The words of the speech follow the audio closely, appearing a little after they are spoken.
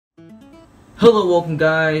Hello, welcome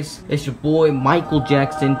guys, it's your boy Michael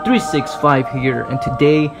Jackson 365 here, and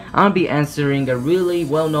today I'm gonna be answering a really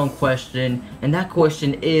well-known question, and that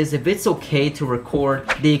question is if it's okay to record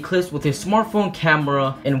the Eclipse with your smartphone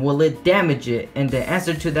camera and will it damage it. And the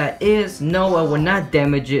answer to that is no, I will not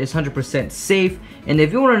damage it. It's 100% safe. And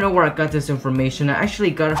if you want to know where I got this information, I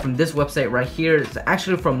actually got it from this website right here. It's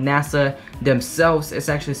actually from NASA themselves. It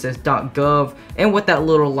actually says .gov, and with that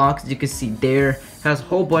little lock, as you can see there, has a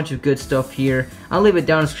whole bunch of good stuff here. I'll leave it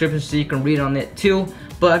down in the description so you can read on it too,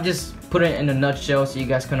 but I've just put it in a nutshell so you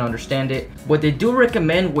guys can understand it. What they do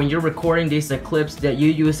recommend when you're recording this Eclipse that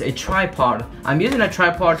you use a tripod. I'm using a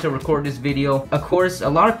tripod to record this video. Of course, a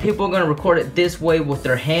lot of people are going to record it this way with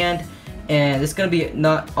their hand, and it's going to be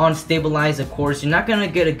not unstabilized. Of course, you're not going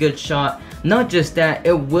to get a good shot. Not just that,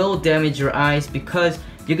 it will damage your eyes because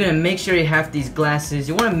you're gonna make sure you have these glasses.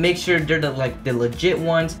 You want to make sure they're the legit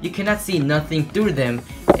ones. You cannot see nothing through them,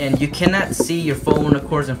 and you cannot see your phone, of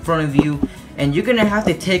course, in front of you. And you're gonna have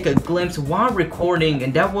to take a glimpse while recording,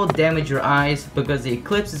 and that will damage your eyes because the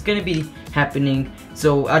eclipse is gonna be happening.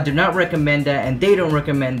 So I do not recommend that, and they don't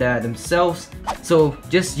recommend that themselves. So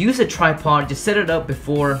just use a tripod. Just set it up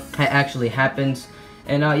before it actually happens.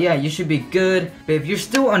 And yeah, you should be good. But if you're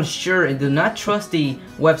still unsure and do not trust the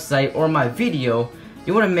website or my video,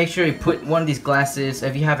 you want to make sure you put one of these glasses,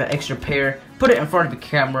 if you have an extra pair, put it in front of the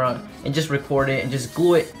camera and just record it and just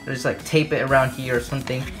glue it or just like tape it around here or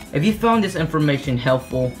something. If you found this information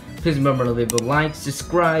helpful, please remember to leave a like,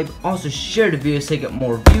 subscribe, also share the video so you get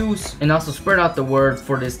more views, and also spread out the word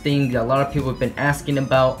for this thing that a lot of people have been asking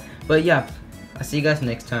about. But yeah, I'll see you guys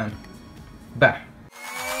next time. Bye.